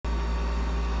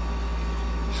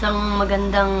Isang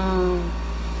magandang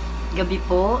gabi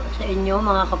po sa inyo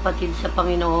mga kapatid sa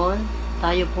Panginoon.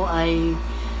 Tayo po ay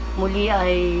muli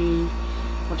ay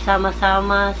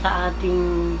magsama-sama sa ating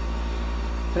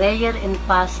prayer and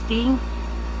fasting,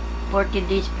 40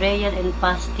 days prayer and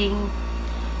fasting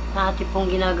na ating pong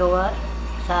ginagawa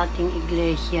sa ating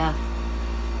iglesia.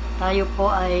 Tayo po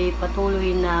ay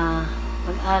patuloy na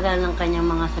mag-aral ng kanyang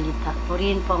mga salita.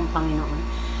 Purihin po ang Panginoon.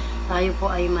 Tayo po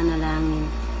ay manalangin.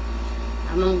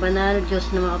 Amang banal, Diyos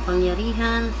na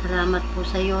makapangyarihan, salamat po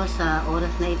sa iyo sa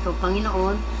oras na ito,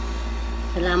 Panginoon.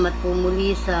 Salamat po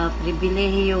muli sa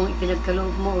pribilehiyong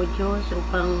ipinagkaloob mo, O Diyos,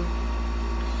 upang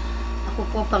ako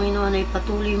po, Panginoon, ay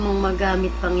patuloy mong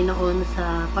magamit, Panginoon,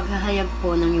 sa paghahayag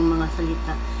po ng iyong mga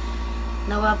salita.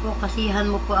 Nawa po kasihan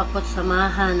mo po ako at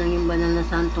samahan ng iyong banal na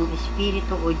Santong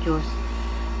Espiritu, O Diyos.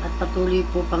 At patuloy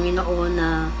po, Panginoon,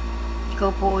 na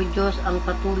ikaw po, O Diyos, ang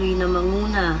patuloy na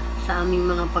manguna sa aming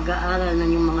mga pag-aaral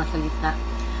ng iyong mga salita.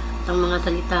 At ang mga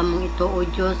salita mong ito, O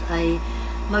Diyos, ay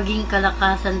maging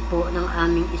kalakasan po ng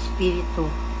aming espiritu.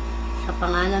 Sa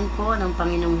pangalan po ng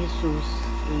Panginoong Hesus.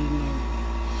 Amen.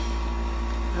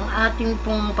 Ang ating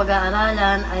pong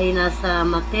pag-aaralan ay nasa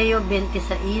Mateo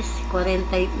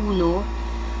 26:41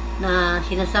 na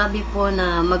sinasabi po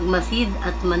na magmasid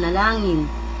at manalangin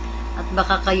at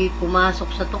baka kayo'y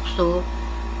pumasok sa tukso.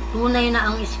 Tunay na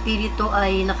ang espiritu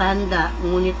ay nakahanda,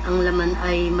 ngunit ang laman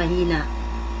ay mahina.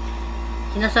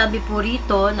 Sinasabi po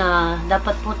rito na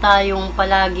dapat po tayong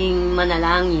palaging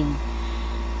manalangin.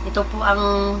 Ito po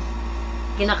ang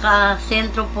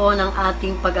pinaka-sentro po ng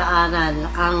ating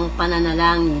pag-aaral, ang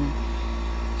pananalangin.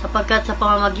 Sapagkat sa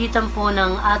pamamagitan po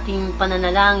ng ating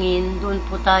pananalangin, doon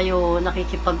po tayo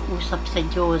nakikipag-usap sa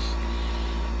Diyos.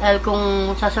 Dahil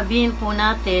kung sasabihin po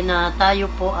natin na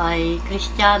tayo po ay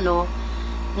Kristiyano,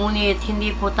 ngunit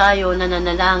hindi po tayo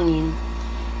nananalangin,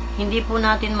 hindi po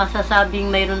natin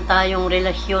masasabing mayroon tayong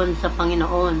relasyon sa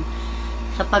Panginoon.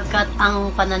 Sapagkat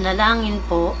ang pananalangin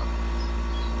po,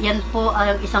 yan po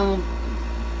ay isang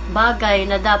bagay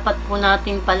na dapat po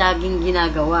natin palaging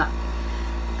ginagawa.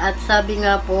 At sabi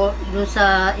nga po, dun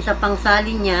sa isa pang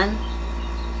salin yan,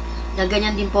 na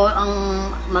ganyan din po ang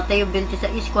Mateo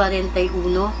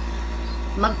 26:41,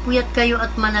 magpuyat kayo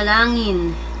at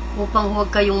manalangin upang huwag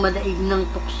kayong madaig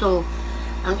ng tukso.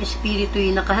 Ang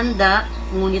espiritu'y nakahanda,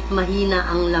 ngunit mahina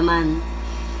ang laman.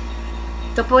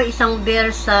 Ito po isang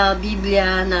verse sa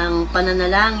Biblia ng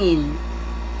pananalangin.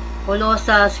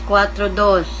 Colosas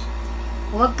 4:2.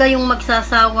 Huwag kayong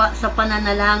magsasawa sa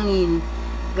pananalangin.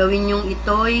 Gawin niyong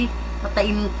ito'y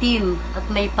mataimtim at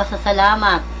may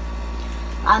pasasalamat.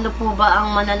 Ano po ba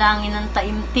ang manalangin ng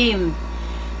taimtim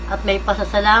at may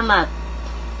pasasalamat?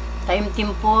 Taimtim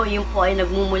po, yun po ay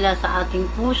nagmumula sa ating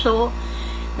puso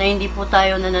na hindi po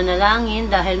tayo nananalangin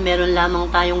dahil meron lamang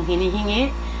tayong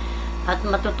hinihingi, at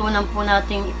matutunan po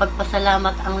nating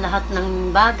ipagpasalamat ang lahat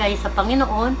ng bagay sa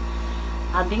Panginoon.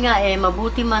 Sabi nga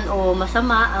mabuti man o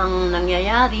masama ang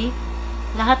nangyayari,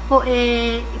 lahat po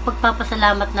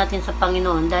ipagpapasalamat natin sa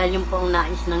Panginoon dahil yun po ang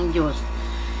nais ng Diyos.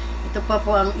 Ito pa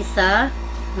po ang isa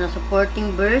na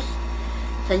supporting verse,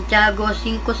 Santiago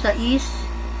 5:6.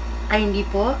 Ay, hindi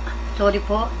po. Sorry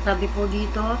po. Sabi po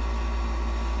dito,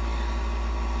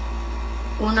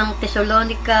 unang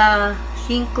Tesalonica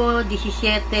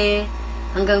 5:17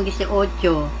 hanggang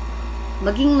 18.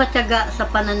 Maging matyaga sa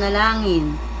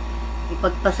pananalangin.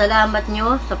 Ipagpasalamat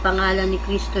nyo sa pangalan ni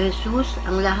Kristo Jesus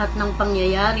ang lahat ng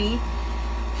pangyayari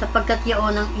sapagkat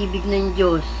yaon ang ibig ng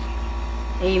Diyos.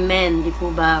 Amen. Di po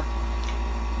ba?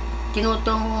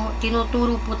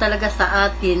 Tinuturo po talaga sa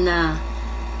atin na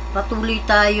patuloy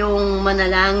tayong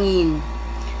manalangin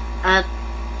at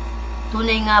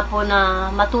tunay nga po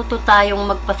na matuto tayong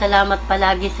magpasalamat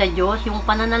palagi sa Diyos, yung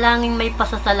pananalangin may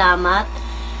pasasalamat,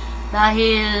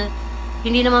 dahil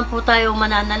hindi naman po tayo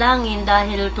mananalangin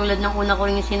dahil tulad ng una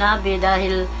ko rin sinabi,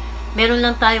 dahil meron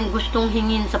lang tayong gustong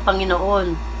hingin sa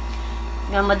Panginoon.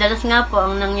 Madalas nga po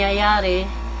ang nangyayari,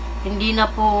 hindi na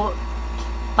po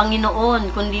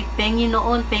Panginoon, kundi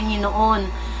Panginoon,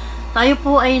 Panginoon. Tayo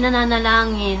po ay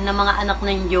nananalangin na mga anak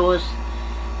ng Diyos,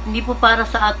 hindi po para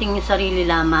sa ating sarili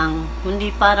lamang,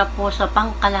 kundi para po sa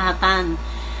pangkalahatan,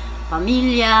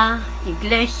 pamilya,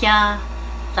 iglesia,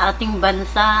 sa ating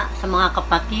bansa, sa mga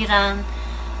kapatiran,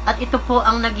 at ito po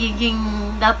ang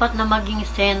dapat na maging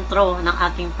sentro ng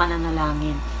ating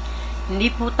pananalangin.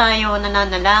 Hindi po tayo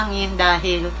nananalangin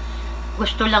dahil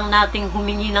gusto lang nating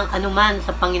humingi ng anuman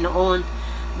sa Panginoon.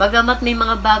 Bagamat may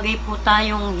mga bagay po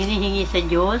tayong hinihingi sa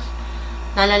Diyos,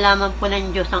 nalalaman po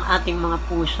ng Diyos ang ating mga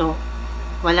puso.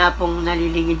 Wala pong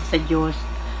nalilingid sa Diyos.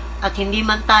 At hindi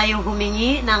man tayo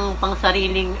humingi ng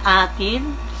pangsariling atin,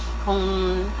 kung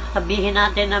sabihin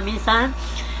natin na minsan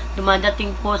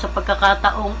dumadating po sa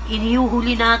pagkakataong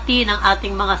inihuhuli natin ang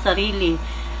ating mga sarili.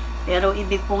 Pero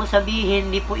ibig pong sabihin,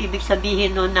 hindi po ibig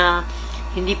sabihin no na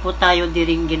hindi po tayo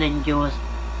diringgin ng Diyos.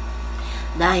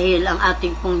 Dahil ang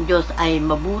ating pong Diyos ay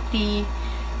mabuti,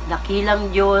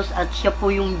 dakilang Diyos, at siya po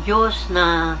yung Diyos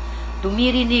na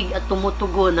tumirinig at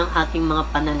tumutugon ng ating mga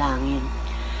panalangin.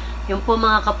 Yung po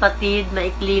mga kapatid,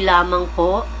 maikli lamang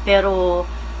po, pero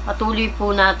patuloy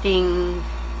po nating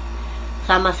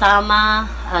sama-sama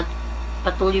at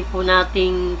patuloy po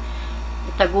nating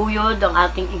itaguyod ang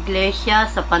ating iglesia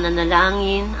sa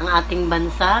pananalangin, ang ating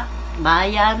bansa,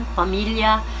 bayan,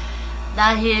 pamilya,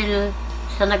 dahil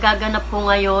sa nagaganap po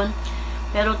ngayon,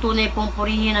 pero tunay pong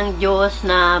purihin ng Diyos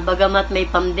na bagamat may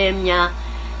pandemya,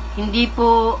 hindi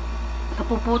po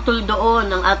napuputol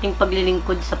doon ang ating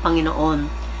paglilingkod sa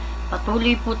Panginoon.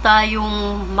 Patuloy po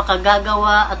tayong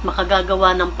makagagawa at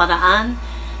makagagawa ng paraan.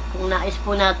 Kung nais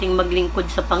po nating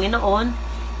maglingkod sa Panginoon,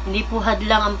 hindi po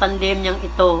hadlang ang pandemyang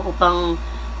ito upang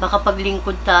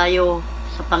makapaglingkod tayo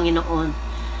sa Panginoon.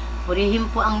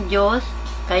 Purihin po ang Diyos,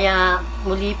 kaya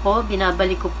muli po,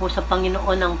 binabalik ko po sa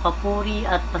Panginoon ang papuri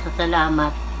at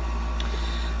pasasalamat.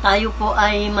 Tayo po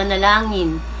ay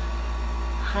manalangin.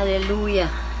 Hallelujah.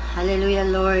 Hallelujah,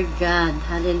 Lord God.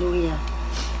 Hallelujah.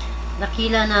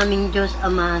 Dakila naming Diyos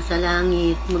Ama sa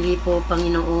langit, muli po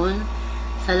Panginoon,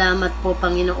 salamat po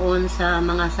Panginoon sa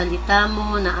mga salita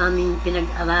mo na aming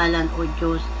pinag-aralan o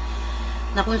Diyos,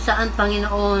 na kung saan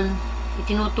Panginoon,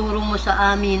 itinuturo mo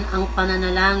sa amin ang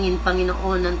pananalangin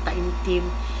Panginoon ng taimtim,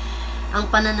 ang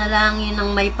pananalangin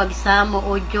ng may pagsamo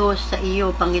o Diyos sa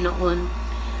iyo Panginoon,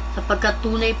 sapagkat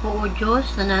tunay po o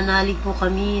Diyos, nananalig po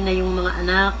kami na yung mga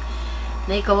anak,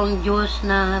 na ikaw ang Diyos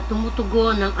na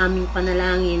tumutugon ng aming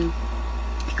panalangin.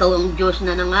 Ikaw ang Diyos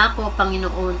na nangako,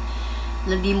 Panginoon,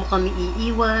 na di mo kami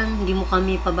iiwan, di mo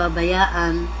kami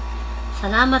pababayaan.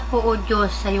 Salamat po o Diyos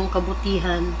sa iyong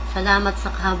kabutihan. Salamat sa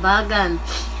kahabagan.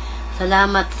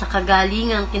 Salamat sa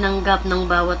kagalingang tinanggap ng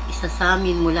bawat isa sa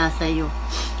amin mula sa iyo.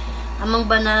 Amang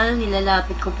banal,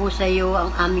 nilalapit ko po sa iyo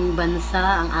ang aming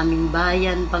bansa, ang aming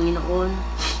bayan, Panginoon.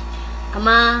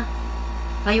 Ama,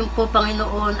 ngayon po,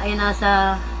 Panginoon, ay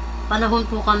nasa panahon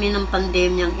po kami ng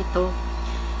pandemyang ito.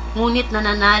 Ngunit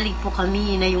nananalig po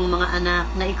kami na yung mga anak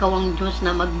na ikaw ang Diyos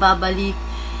na magbabalik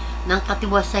ng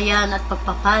katiwasayan at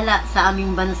pagpapala sa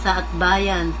aming bansa at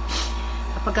bayan.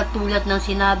 Sapagkat tulad ng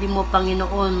sinabi mo,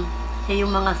 Panginoon, sa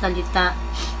iyong mga salita,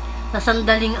 sa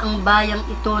sandaling ang bayang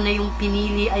ito na yung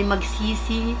pinili ay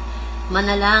magsisi,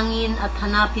 manalangin at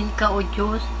hanapin ka, O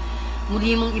Diyos,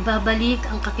 muli mong ibabalik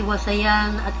ang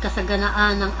katiwasayan at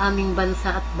kasaganaan ng aming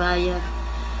bansa at bayan.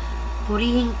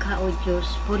 Purihin ka, O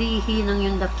Diyos, purihin ang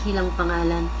iyong dakilang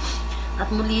pangalan. At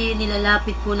muli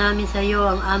nilalapit po namin sa iyo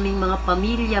ang aming mga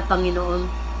pamilya, Panginoon.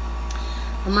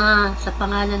 Ama, sa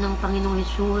pangalan ng Panginoong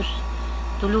Hesus,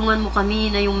 tulungan mo kami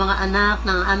na yung mga anak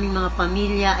ng aming mga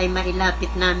pamilya ay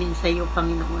mailapit namin sa iyo,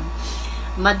 Panginoon.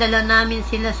 Madala namin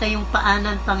sila sa iyong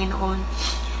paanan, Panginoon,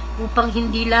 upang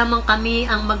hindi lamang kami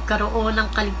ang magkaroon ng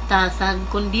kaligtasan,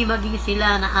 kundi maging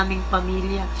sila na aming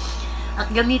pamilya. At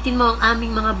gamitin mo ang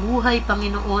aming mga buhay,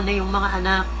 Panginoon, na yung mga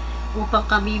anak, upang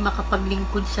kami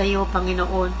makapaglingkod sa iyo,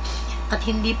 Panginoon. At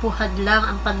hindi po hadlang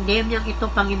ang pandemyang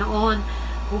ito, Panginoon,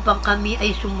 upang kami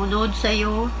ay sumunod sa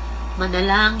iyo,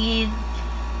 manalangin.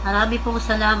 Marami pong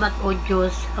salamat, O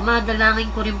Diyos. Ama,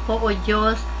 dalangin ko rin po, O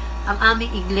Diyos, ang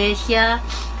aming iglesia,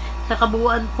 sa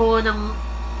kabuuan po ng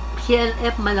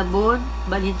CLF Malabon,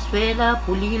 Valenzuela,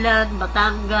 Pulilan,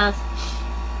 Batangas,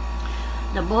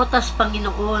 Nabotas,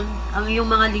 Panginoon, ang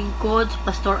iyong mga lingkod, si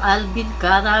Pastor Alvin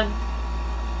Carag,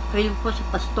 ayun po si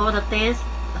Pastora Tess,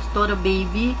 Pastora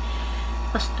Baby,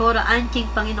 Pastora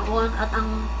Anching, Panginoon, at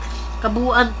ang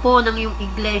kabuuan po ng iyong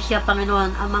iglesia,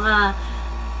 Panginoon, ang mga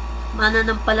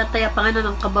mananampalataya, Panginoon,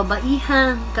 ang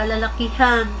kababaihan,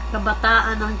 kalalakihan,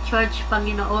 kabataan ng church,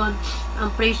 Panginoon, ang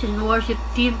praise and worship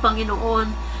team,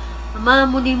 Panginoon. Ama,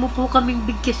 muli mo po kaming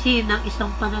bigkasin ng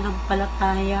isang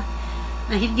pananampalataya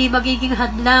na hindi magiging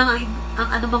hadlang ang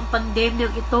anumang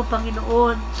pandemyang ito,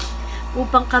 Panginoon,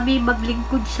 upang kami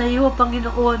maglingkod sa iyo,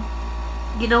 Panginoon.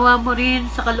 Ginawa mo rin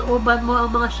sa kalooban mo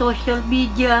ang mga social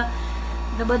media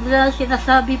na madalas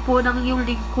sinasabi po ng iyong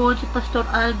lingkod, si Pastor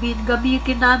Alvin,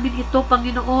 gamitin namin ito,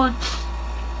 Panginoon,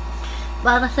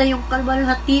 para sa iyong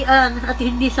kalwalhatian at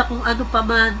hindi sa kung ano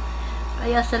paman.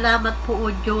 Kaya salamat po,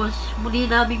 O Diyos. Muli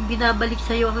naming binabalik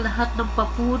sa iyo ang lahat ng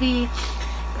papuri,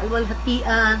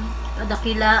 kalwalhatian,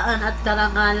 kadakilaan at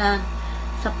karangalan.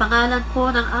 Sa pangalan po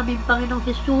ng aming Panginoong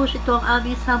Hesus, ito ang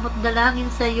aming samot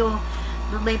dalangin sa iyo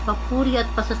na may papuri at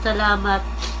pasasalamat.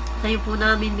 Sa iyo po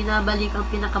namin binabalik ang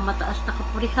pinakamataas na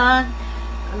kapurihan,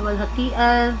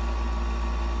 kalwalhatian,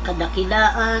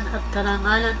 kadakilaan at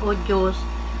karangalan, O Diyos,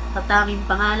 sa tanging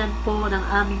pangalan po ng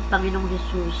aming Panginoong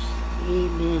Hesus.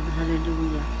 Amen.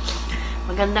 Hallelujah.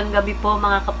 Magandang gabi po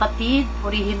mga kapatid.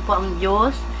 Purihin po ang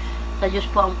Diyos. Sa Diyos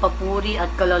po ang papuri at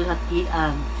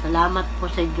kalalhatian. Salamat po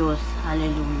sa Diyos.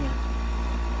 Hallelujah.